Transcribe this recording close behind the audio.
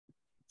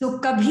तो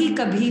कभी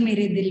कभी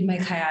मेरे दिल में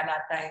ख्याल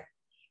आता है.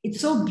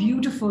 It's so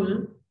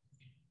beautiful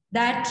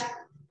that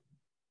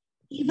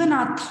even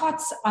our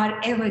thoughts are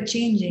ever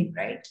changing,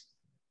 right?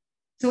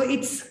 So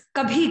it's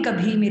kabhi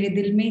kabhi mere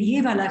dil mein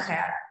ye wala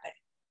khayal aata hai.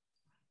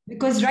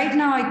 Because right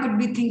now I could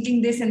be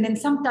thinking this and then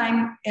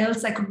sometime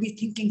else I could be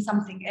thinking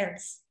something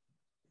else.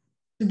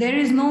 So there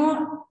is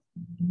no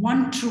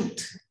one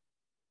truth.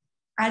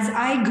 As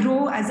I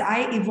grow, as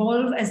I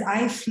evolve, as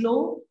I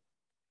flow,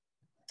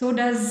 so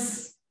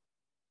does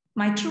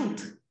my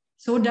truth.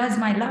 So does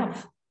my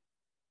love.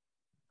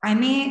 I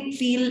may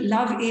feel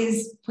love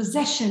is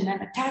possession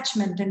and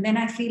attachment, and then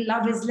I feel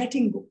love is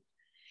letting go.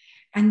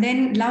 And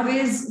then love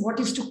is what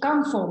is to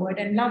come forward,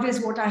 and love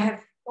is what I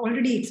have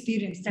already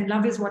experienced, and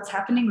love is what's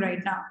happening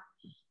right now.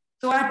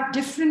 So at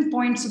different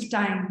points of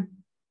time,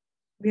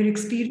 we're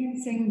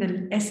experiencing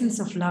the essence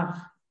of love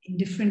in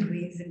different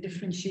ways, in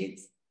different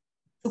shades.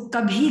 So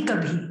kabhi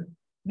kabhi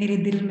mere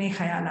dil mein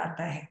khayal aata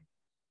hai.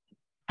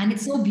 And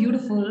it's so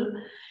beautiful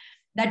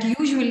that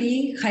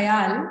usually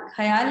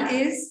khayal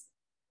is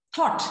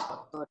thought.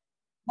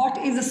 Thought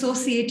is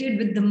associated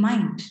with the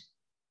mind.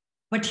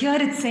 But here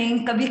it's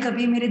saying, kabhi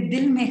kabhi mere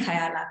dil mein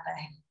khayal aata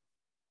hai.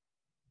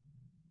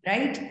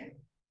 Right?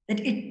 That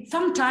it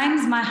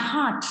sometimes my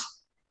heart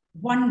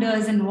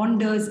wanders and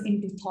wanders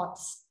into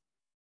thoughts.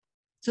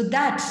 So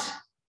that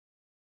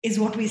is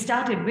what we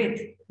started with.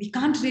 We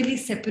can't really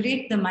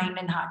separate the mind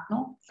and heart,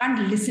 no?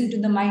 Can't listen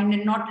to the mind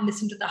and not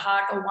listen to the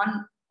heart, or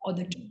one or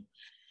the two,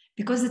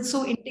 because it's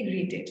so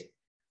integrated.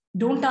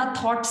 Don't our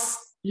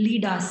thoughts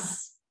lead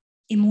us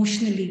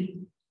emotionally?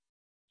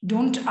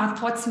 Don't our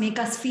thoughts make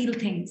us feel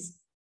things?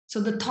 So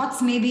the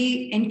thoughts may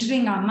be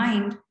entering our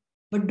mind,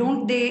 but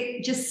don't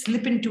they just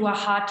slip into our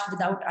heart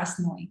without us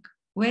knowing?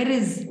 Where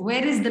is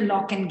the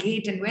lock and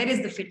gate, and where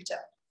is the filter?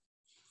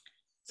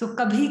 So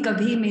kabhi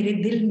kabhi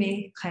mere dil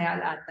mein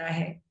khayal aata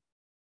hai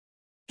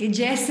कि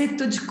जैसे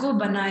तुझको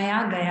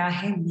बनाया गया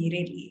है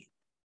मेरे लिए.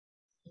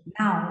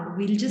 Now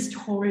we'll just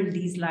hold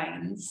these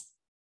lines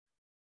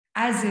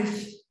as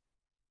if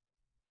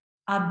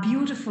our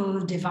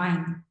beautiful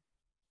divine,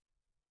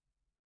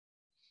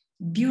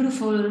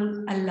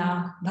 beautiful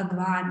Allah,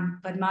 Bhagwan,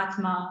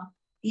 Paramatma,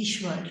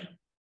 Ishwar,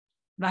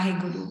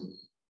 Vaheguru,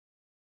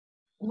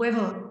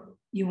 whoever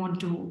you want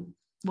to,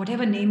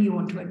 whatever name you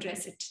want to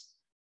address it.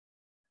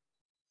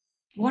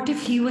 What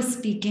if he was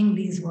speaking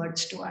these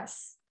words to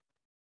us?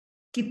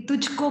 कि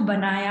तुझको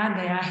बनाया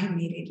गया है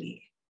मेरे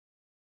लिए.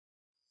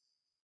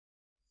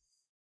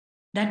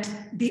 That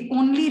the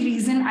only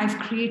reason I've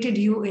created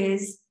you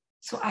is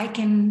so I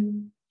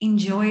can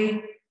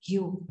enjoy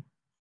you.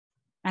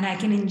 And I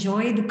can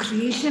enjoy the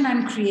creation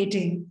I'm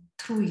creating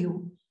through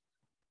you.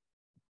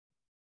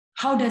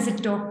 How does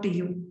it talk to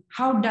you?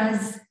 How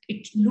does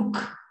it look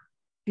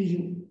to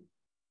you?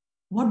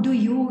 What do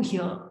you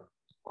hear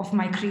of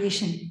my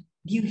creation?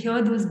 Do you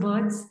hear those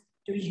birds?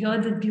 Do you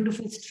hear the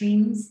beautiful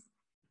streams?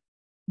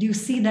 Do you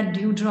see that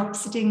dewdrop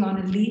sitting on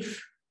a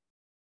leaf?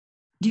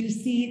 Do you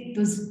see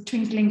those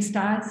twinkling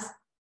stars?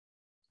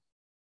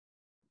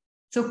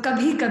 So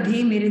kabhi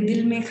kabhi mere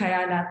dil mein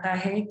khayal aata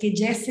hai कि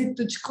जैसे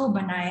तुझको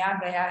बनाया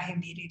गया है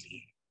मेरे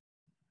लिए,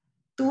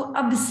 तू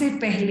अब से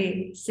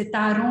पहले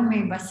सितारों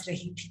में बस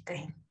रही थी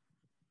कहीं.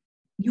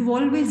 You've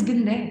always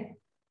been there.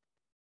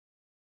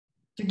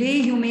 Today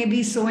you may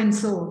be so and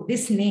so,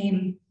 this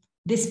name,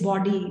 this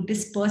body,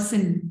 this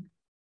person,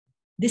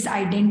 this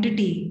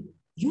identity.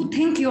 You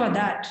think you are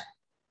that.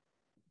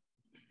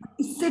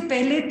 इससे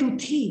पहले तू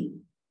थी.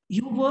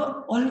 You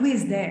were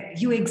always there.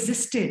 You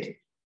existed.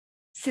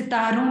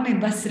 सितारों में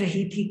बस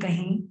रही थी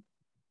कहीं,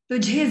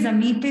 तुझे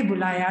ज़मीं पे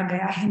बुलाया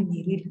गया है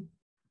मेरे लिए.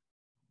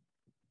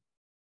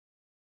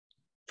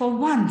 For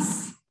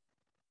once,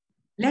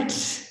 let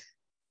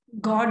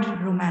God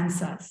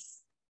romance us.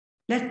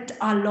 Let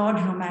our Lord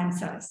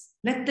romance us.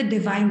 Let the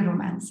divine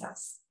romance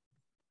us.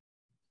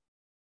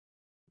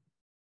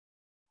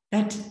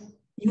 That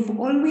you've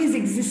always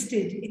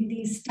existed in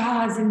these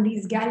stars, in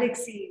these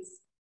galaxies,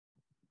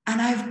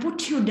 and I've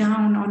put you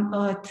down on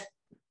earth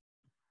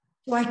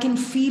so I can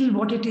feel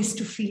what it is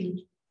to feel.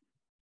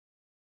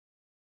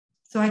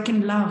 So I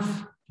can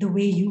love the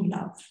way you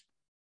love.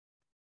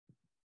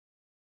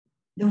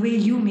 The way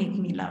you make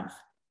me love.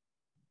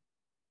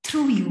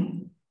 Through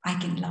you, I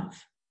can love.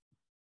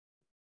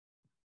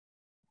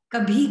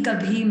 कभी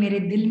कभी मेरे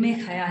दिल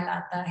में ख्याल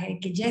आता है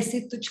कि जैसे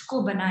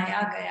तुझको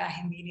बनाया गया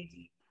है मेरे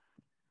लिए,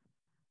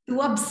 तू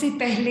अब से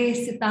पहले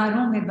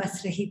सितारों में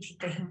बस रही थी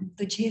कहीं,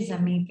 तुझे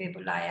ज़मीं पे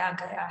बुलाया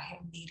गया है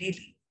मेरे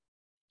लिए.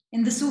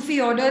 In the Sufi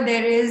order,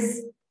 there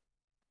is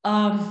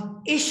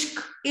ishq.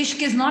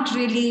 Ishq is not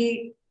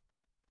really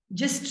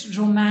just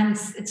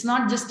romance. It's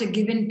not just a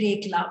give and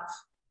take love.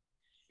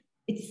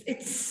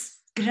 It's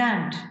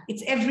grand.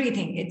 It's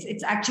everything.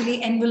 It's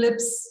actually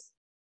envelopes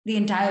the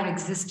entire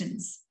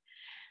existence.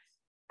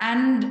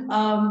 And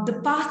the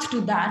path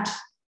to that,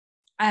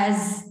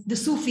 as the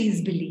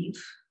Sufis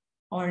believe,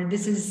 or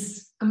this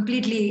is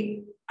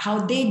completely how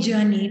they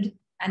journeyed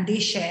and they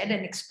shared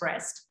and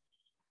expressed.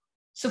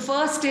 So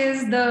first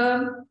is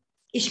the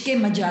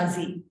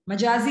ishq-e-majazi.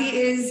 Majazi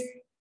is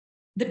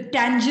the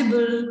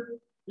tangible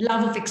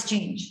love of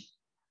exchange,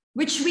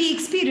 which we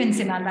experience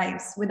in our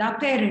lives with our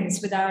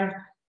parents, with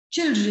our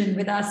children,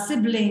 with our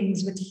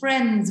siblings, with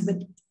friends,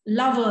 with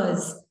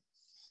lovers,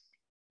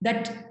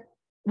 that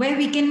where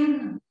we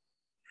can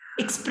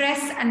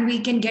express and we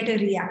can get a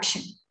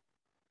reaction,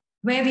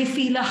 where we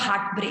feel a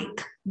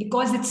heartbreak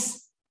because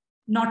it's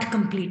not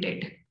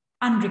completed,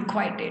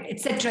 unrequited,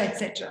 etc.,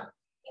 etc.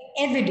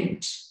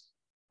 Evident,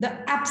 the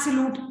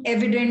absolute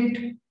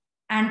evident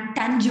and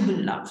tangible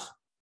love.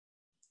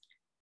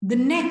 The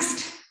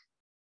next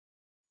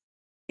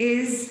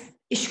is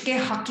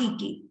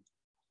ishq-e-haqeeqi.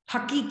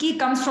 Haqiqi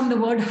comes from the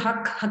word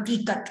haq,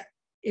 haqiqat.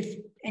 If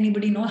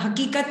anybody knows,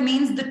 haqiqat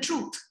means the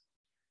truth.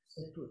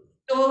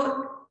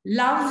 So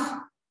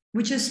love,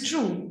 which is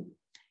true,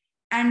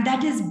 and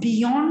that is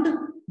beyond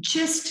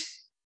just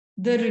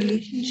the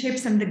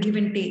relationships and the give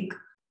and take.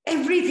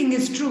 Everything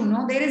is true,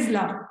 no? There is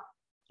love.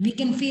 We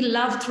can feel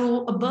love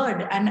through a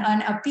bird and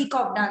a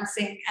peacock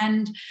dancing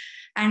and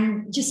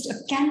just a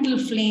candle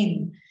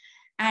flame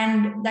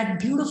and that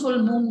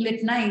beautiful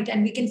moonlit night,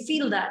 and we can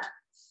feel that.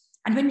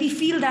 And when we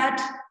feel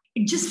that,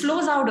 it just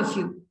flows out of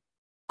you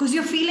because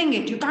you're feeling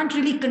it. You can't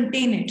really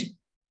contain it.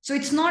 So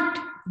it's not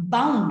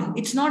bound.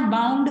 It's not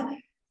bound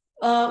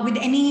with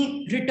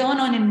any return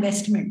on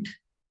investment.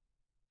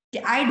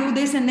 I do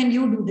this and then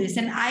you do this,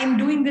 and I'm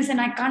doing this and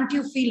can't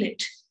you feel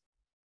it?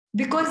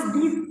 Because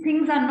these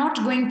things are not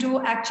going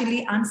to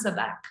actually answer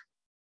back.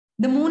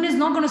 The moon is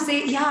not going to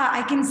say, yeah,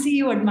 I can see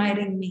you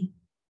admiring me.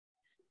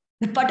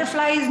 The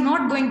butterfly is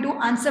not going to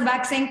answer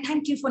back saying,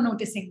 thank you for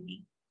noticing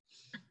me.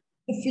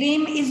 The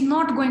flame is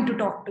not going to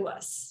talk to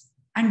us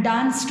and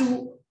dance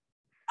to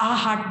our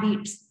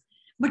heartbeats,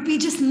 but we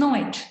just know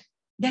it.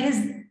 There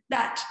is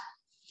that.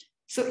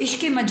 So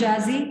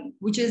ishq-e-majazi,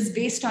 which is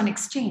based on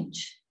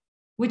exchange,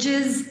 which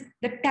is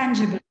the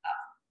tangible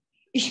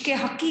love.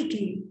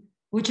 Ishq-e-haqeeqi,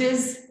 which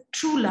is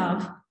true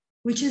love,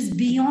 which is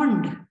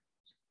beyond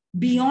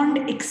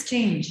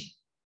exchange,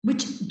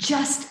 which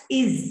just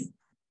is.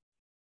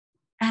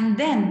 And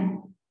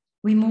then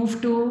we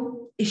move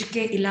to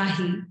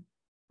ishq-e-Ilahi,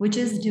 which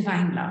is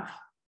divine love,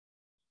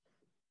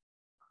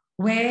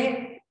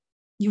 where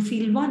you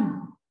feel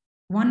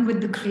one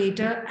with the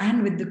creator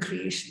and with the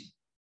creation.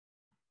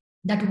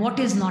 That what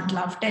is not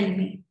love? Tell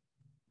me.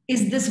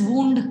 Is this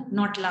wound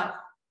not love?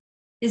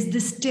 Is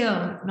this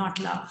tear not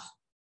love?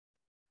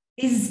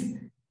 Is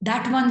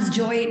that one's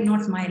joy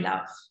not my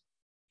love?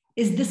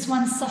 Is this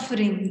one's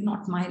suffering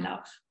not my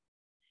love?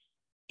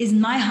 Is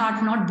my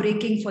heart not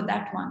breaking for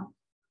that one?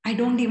 I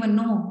don't even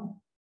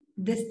know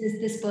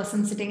this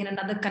person sitting in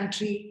another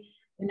country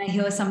when I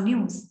hear some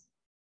news.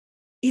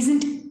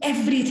 Isn't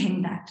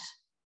everything that?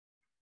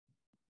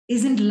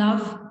 Isn't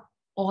love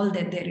all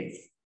that there is?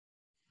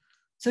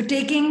 So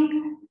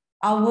taking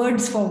our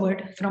words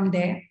forward from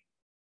there,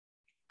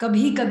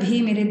 कभी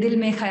कभी मेरे दिल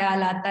में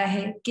ख्याल आता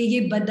है कि ये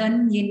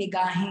बदन ये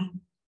निगाहें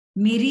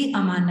मेरी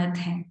अमानत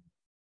हैं,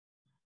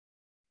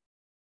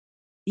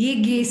 ये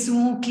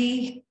गेसुओं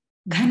की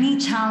घनी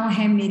छांव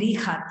है मेरी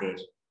खातिर,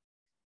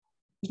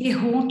 ये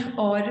होंठ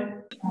और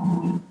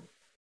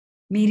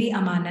मेरी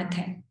अमानत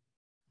है.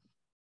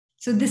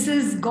 So this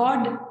is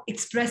God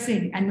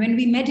expressing, and when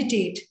we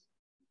meditate,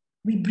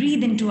 we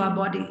breathe into our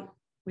body.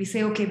 We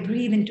say, okay,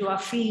 breathe into our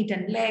feet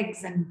and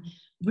legs, and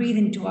breathe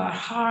into our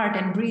heart,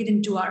 and breathe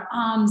into our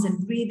arms,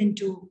 and breathe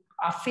into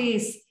our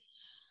face.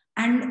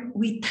 And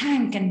we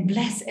thank and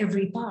bless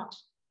every part.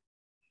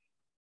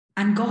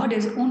 And God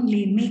is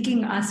only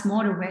making us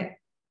more aware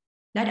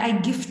that I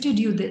gifted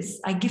you this.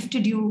 I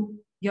gifted you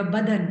your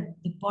badan,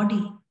 the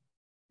body.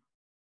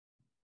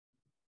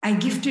 I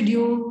gifted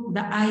you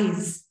the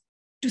eyes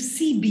to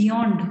see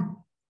beyond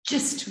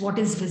just what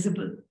is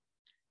visible.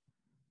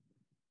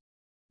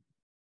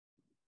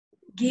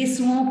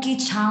 गेसुओं की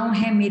छांव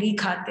है मेरी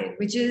खातिर,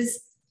 which is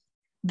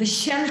the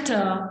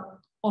shelter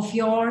of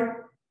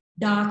your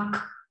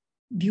dark,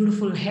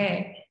 beautiful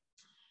hair.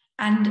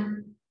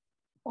 And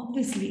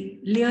obviously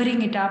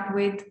layering it up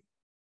with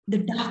the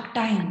dark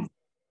times,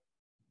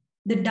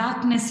 the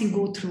darkness you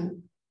go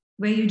through,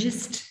 where you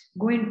just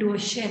go into a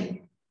shell.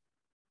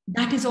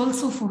 That is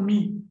also for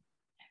me.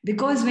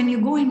 Because when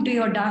you go into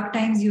your dark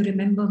times, you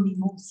remember me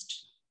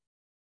most.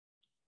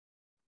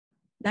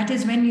 That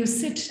is when you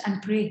sit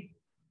and pray.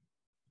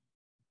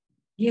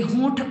 ये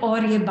होंठ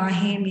और ये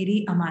बाहें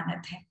मेरी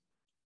अमानत है.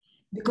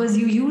 Because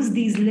you use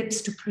these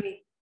lips to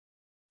pray.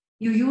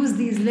 You use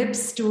these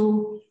lips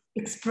to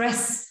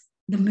express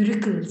the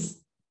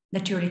miracles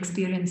that you're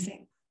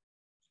experiencing.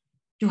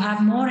 To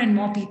have more and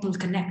more people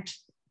connect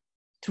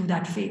through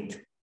that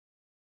faith.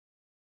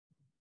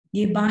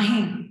 ये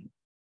बाहें,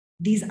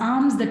 these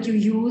arms that you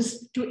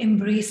use to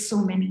embrace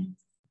so many.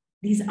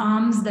 These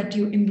arms that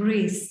you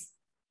embrace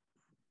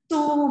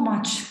so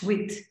much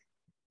with.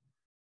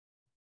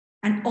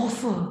 And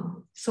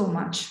offer so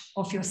much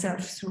of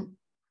yourself through.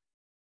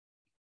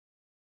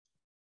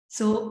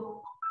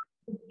 So,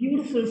 the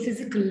beautiful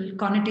physical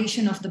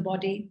connotation of the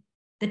body,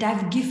 that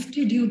I've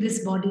gifted you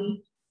this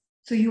body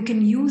so you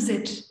can use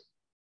it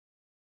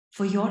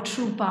for your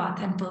true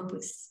path and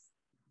purpose.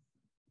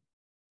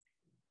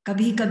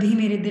 कभी कभी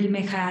मेरे दिल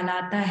में ख्याल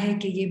आता है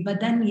कि ये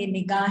बदन, ये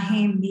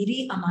निगाहें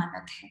मेरी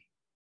अमानत है,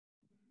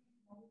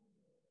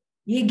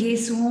 ये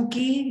गेसुओं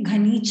की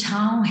घनी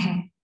छांव है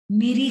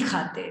मेरी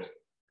खातिर,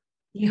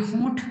 ये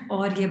होंठ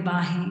और ये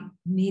बाहें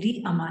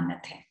मेरी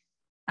अमानत है.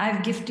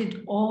 I've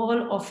gifted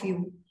all of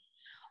you,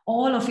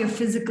 all of your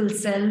physical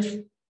self,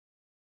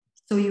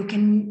 so you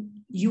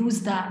can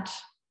use that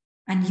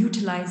and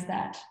utilize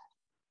that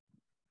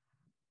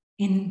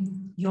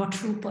in your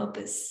true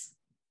purpose.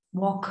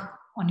 Walk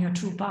on your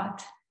true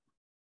path.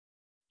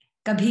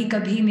 कभी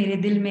कभी मेरे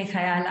दिल में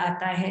ख्याल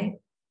आता है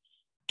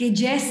कि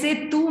जैसे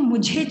तू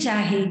मुझे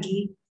चाहेगी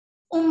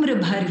उम्र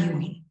भर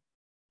यूं ही.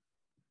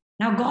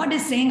 Now God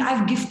is saying,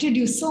 I've gifted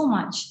you so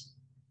much.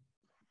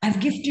 I've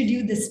gifted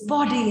you this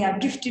body, I've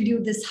gifted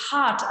you this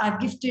heart, I've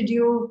gifted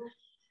you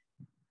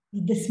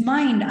this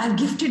mind, I've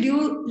gifted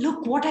you,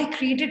 look what I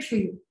created for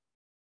you.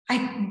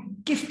 I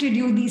gifted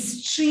you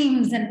these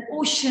streams and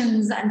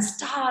oceans and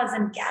stars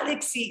and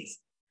galaxies.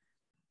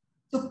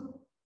 तो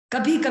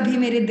कभी कभी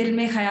मेरे दिल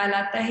में ख्याल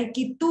आता है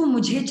कि तू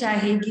मुझे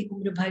चाहेगी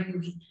उम्र भर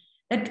यूं ही.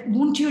 That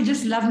won't you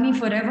just love me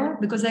forever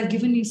because I've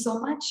given you so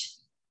much?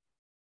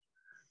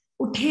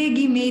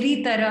 उठेगी मेरी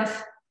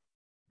तरफ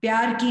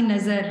प्यार की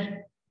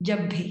नजर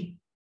जब भी.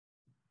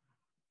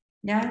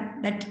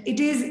 Yeah, that it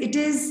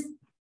is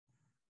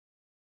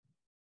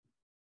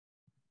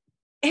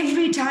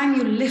every time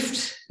you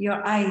lift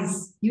your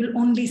eyes, you'll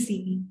only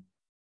see me.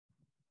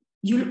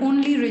 You'll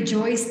only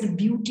rejoice the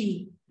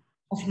beauty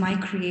of my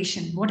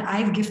creation, what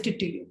I've gifted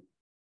to you.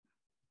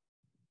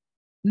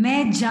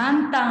 मैं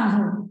जानता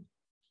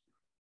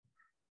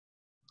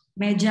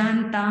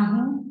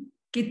हूं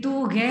कि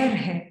तू गैर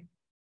है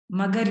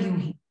मगर यूं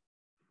ही.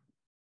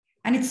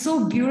 And it's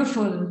so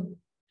beautiful.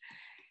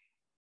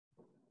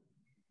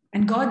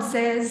 And God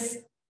says,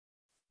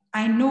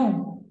 I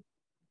know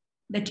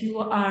that you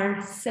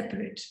are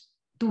separate.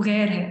 Tu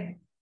ghair hai.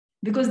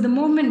 Because the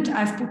moment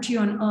I've put you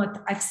on earth,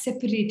 I've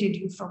separated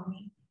you from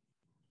me.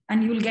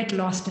 And you'll get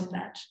lost in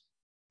that.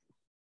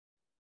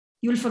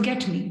 You'll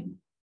forget me.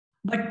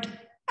 But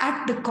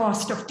at the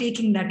cost of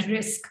taking that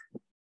risk,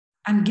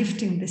 I'm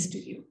gifting this to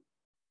you.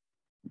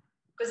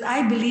 Because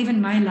I believe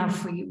in my love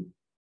for you,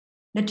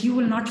 that you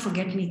will not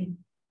forget me.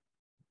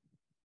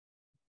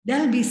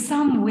 There'll be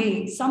some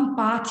way, some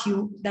path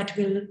that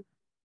will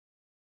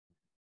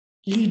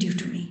lead you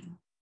to me.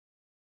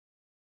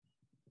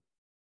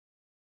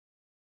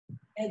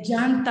 मैं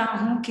जानता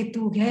हूं कि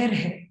तू गैर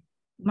है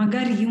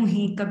मगर यूं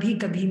ही कभी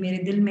कभी मेरे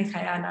दिल में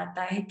ख्याल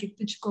आता है कि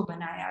तुझको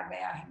बनाया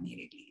गया है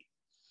मेरे लिए.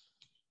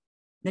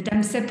 That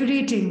I'm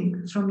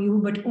separating from you,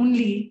 but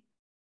only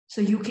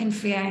so you can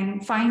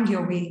find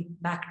your way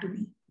back to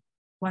me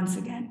once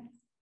again.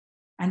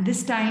 And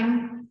this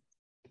time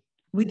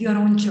with your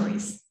own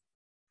choice.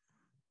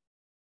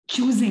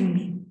 Choosing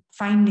me,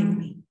 finding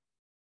me.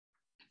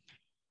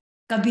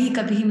 कभी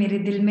कभी मेरे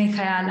दिल में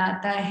ख्याल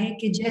आता है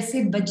कि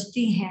जैसे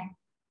बजती हैं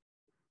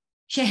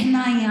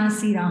शहनाइयां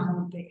सी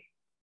राहों पे.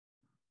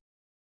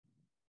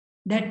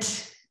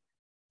 That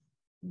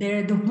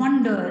they're the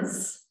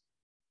wonders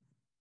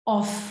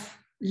of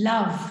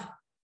love.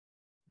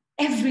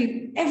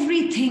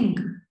 Everything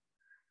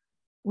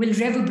will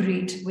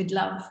reverberate with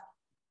love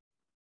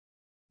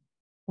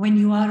when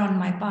you are on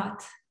my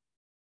path.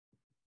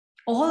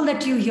 All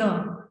that you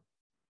hear,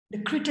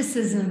 the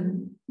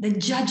criticism, the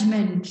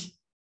judgment,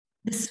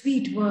 the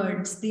sweet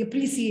words, the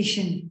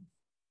appreciation,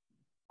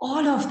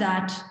 all of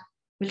that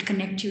will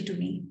connect you to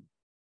me.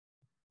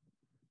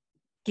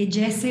 कि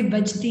जैसे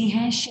बजती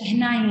हैं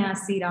शहनाइयां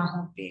सी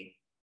राहों पे,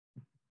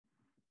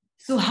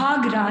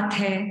 सुहाग रात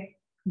है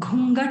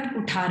घूंघट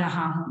उठा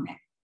रहा हूं मैं.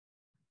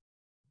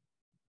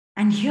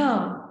 And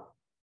here,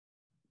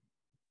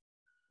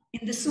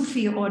 in the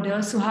Sufi order,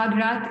 Suhag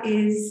Raat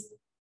is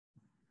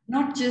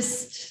not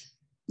just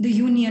the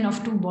union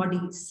of two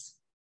bodies,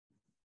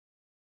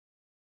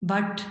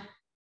 but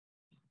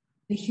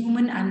the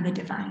human and the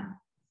divine.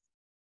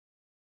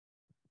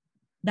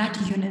 That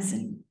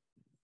unison.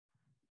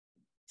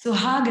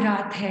 Suhag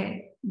Raat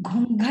hai,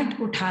 घूंघट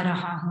उठा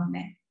रहा हूं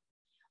मैं.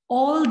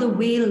 All the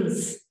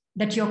veils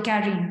that you're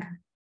carrying,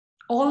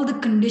 all the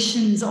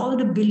conditions, all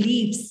the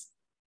beliefs,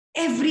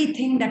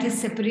 everything that has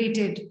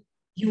separated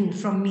you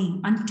from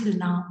me until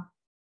now,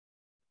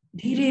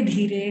 धीरे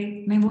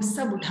धीरे मैं वो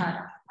सब उठा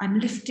रहा. I'm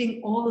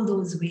lifting all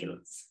those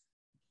veils.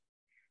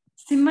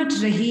 सिमट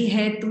रही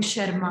है तू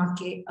शर्मा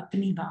के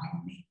अपनी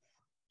बाहों में.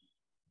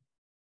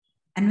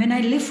 And when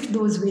I lift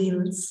those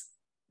veils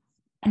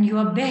and you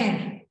are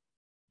bare,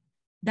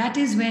 that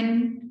is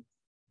when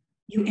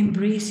you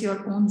embrace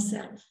your own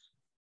self.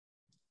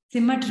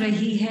 सिमट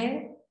रही है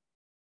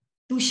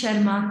तू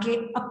शर्मा के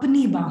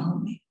अपनी बाहों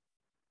में.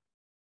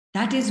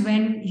 That is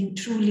when you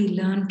truly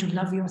learn to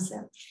love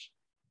yourself.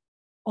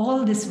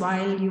 All this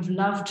while you've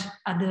loved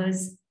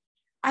others.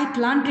 I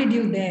planted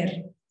you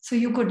there so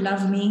you could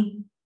love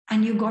me,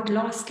 and you got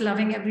lost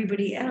loving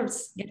everybody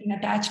else, getting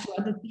attached to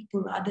other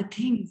people, other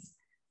things,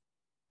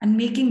 and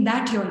making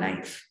that your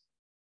life.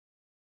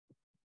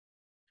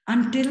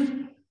 Until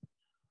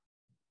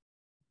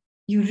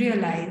you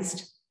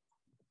realized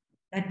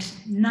that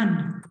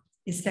none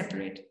is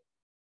separate.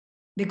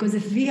 Because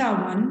if we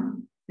are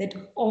one, that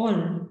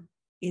all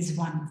is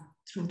one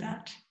through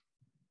that.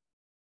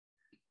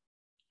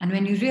 And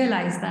when you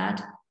realize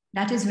that,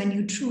 that is when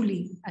you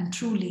truly and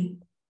truly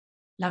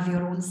love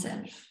your own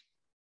self.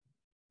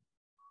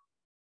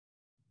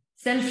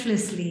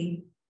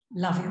 Selflessly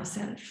love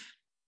yourself.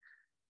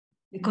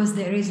 Because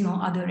there is no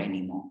other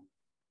anymore.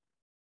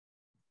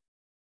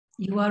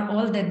 You are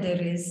all that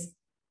there is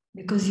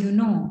because you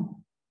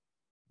know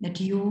that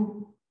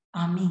you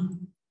are me.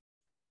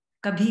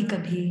 कभी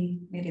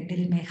कभी मेरे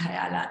दिल में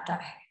ख्याल आता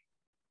है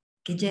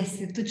कि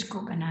जैसे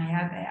तुझको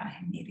बनाया गया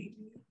है मेरे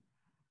लिए,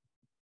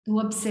 तू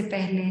अब से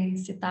पहले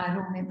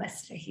सितारों में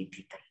बस रही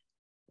थी कहीं,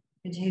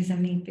 तुझे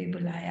ज़मीन पे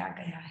बुलाया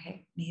गया है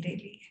मेरे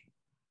लिए.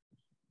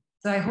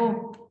 So I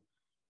hope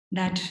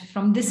that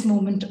from this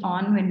moment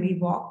on, when we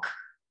walk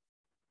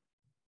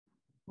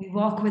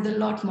with a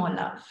lot more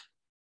love,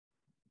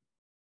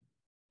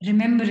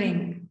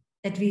 remembering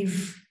that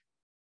we've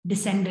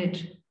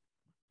descended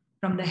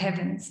from the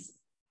heavens.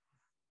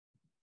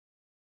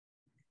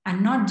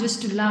 And not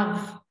just to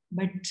love,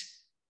 but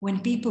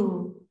when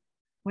people,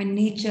 when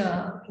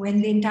nature,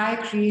 when the entire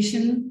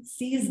creation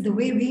sees the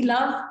way we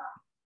love,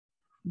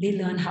 they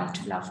learn how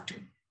to love too.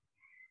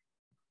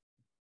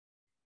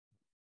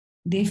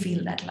 They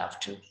feel that love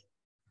too.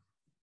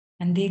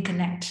 And they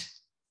connect.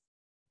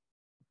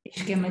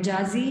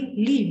 Ishq-e-majazi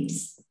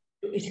leads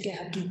to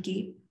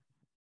ishq-e-haqeeqi,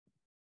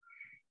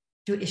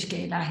 to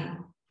ishq-e-Ilahi,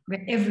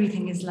 where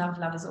everything is love,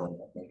 love is all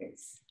that there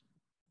is.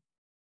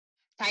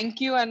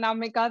 Thank you,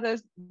 Anamika.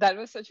 That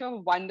was such a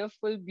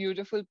wonderful,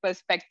 beautiful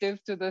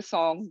perspective to the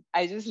song.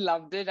 I just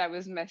loved it. I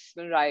was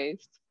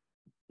mesmerized.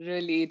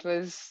 Really, it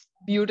was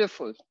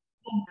beautiful.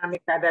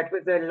 Anamika, that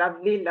was a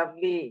lovely,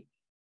 lovely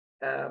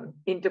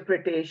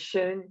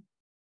interpretation.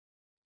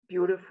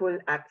 Beautiful,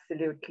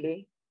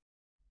 absolutely.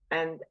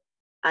 And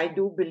I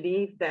do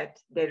believe that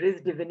there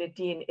is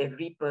divinity in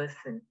every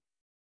person.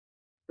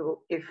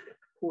 So if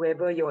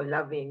whoever you're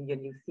loving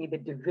and you see the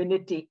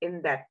divinity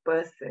in that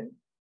person,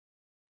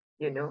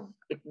 you know,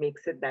 it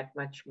makes it that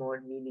much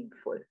more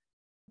meaningful.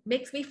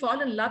 Makes me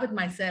fall in love with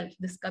myself.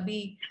 This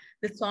Kabhi,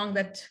 this song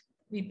that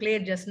we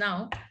played just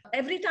now,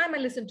 every time I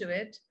listen to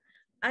it,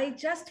 I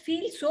just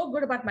feel so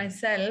good about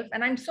myself,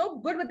 and I'm so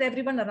good with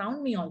everyone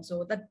around me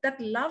also. That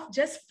love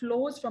just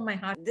flows from my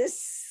heart. This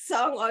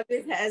song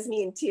always has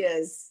me in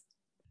tears.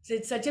 So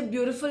it's such a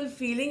beautiful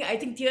feeling. I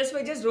think tears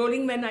were just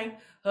rolling when I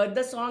heard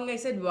the song. I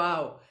said,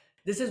 wow,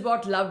 this is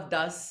what love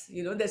does.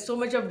 You know, there's so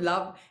much of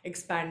love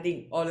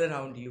expanding all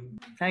around you.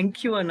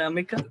 Thank you,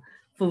 Anamika,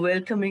 for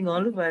welcoming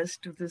all of us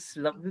to this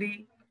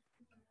lovely,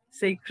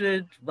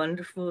 sacred,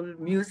 wonderful,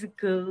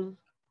 musical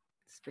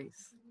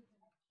space.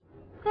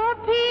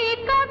 कभी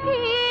कभी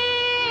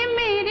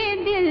मेरे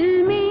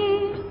दिल में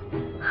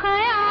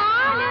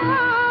ख्याल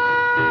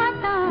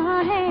आता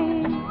है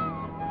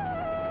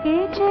कि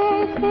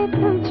जैसे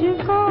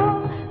तुझको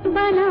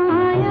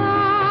बनाया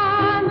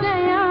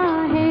गया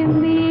है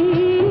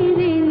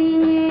मेरे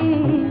लिए,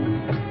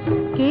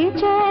 कि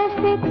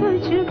जैसे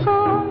तुझको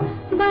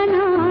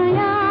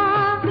बनाया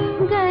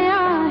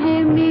गया है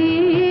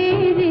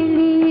मेरे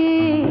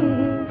लिए.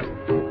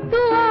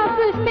 तू अब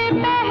से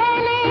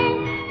पहले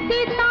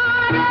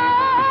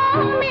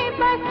सितारों में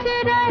बस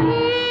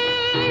रही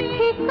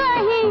थी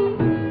कहीं,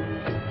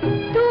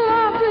 तू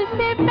अब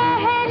से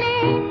पहले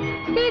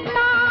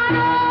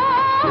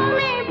सितारों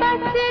में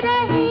बस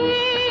रही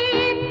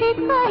थी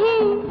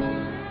कहीं,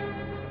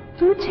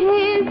 तुझे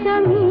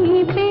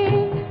ज़मीं पे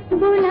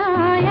बुला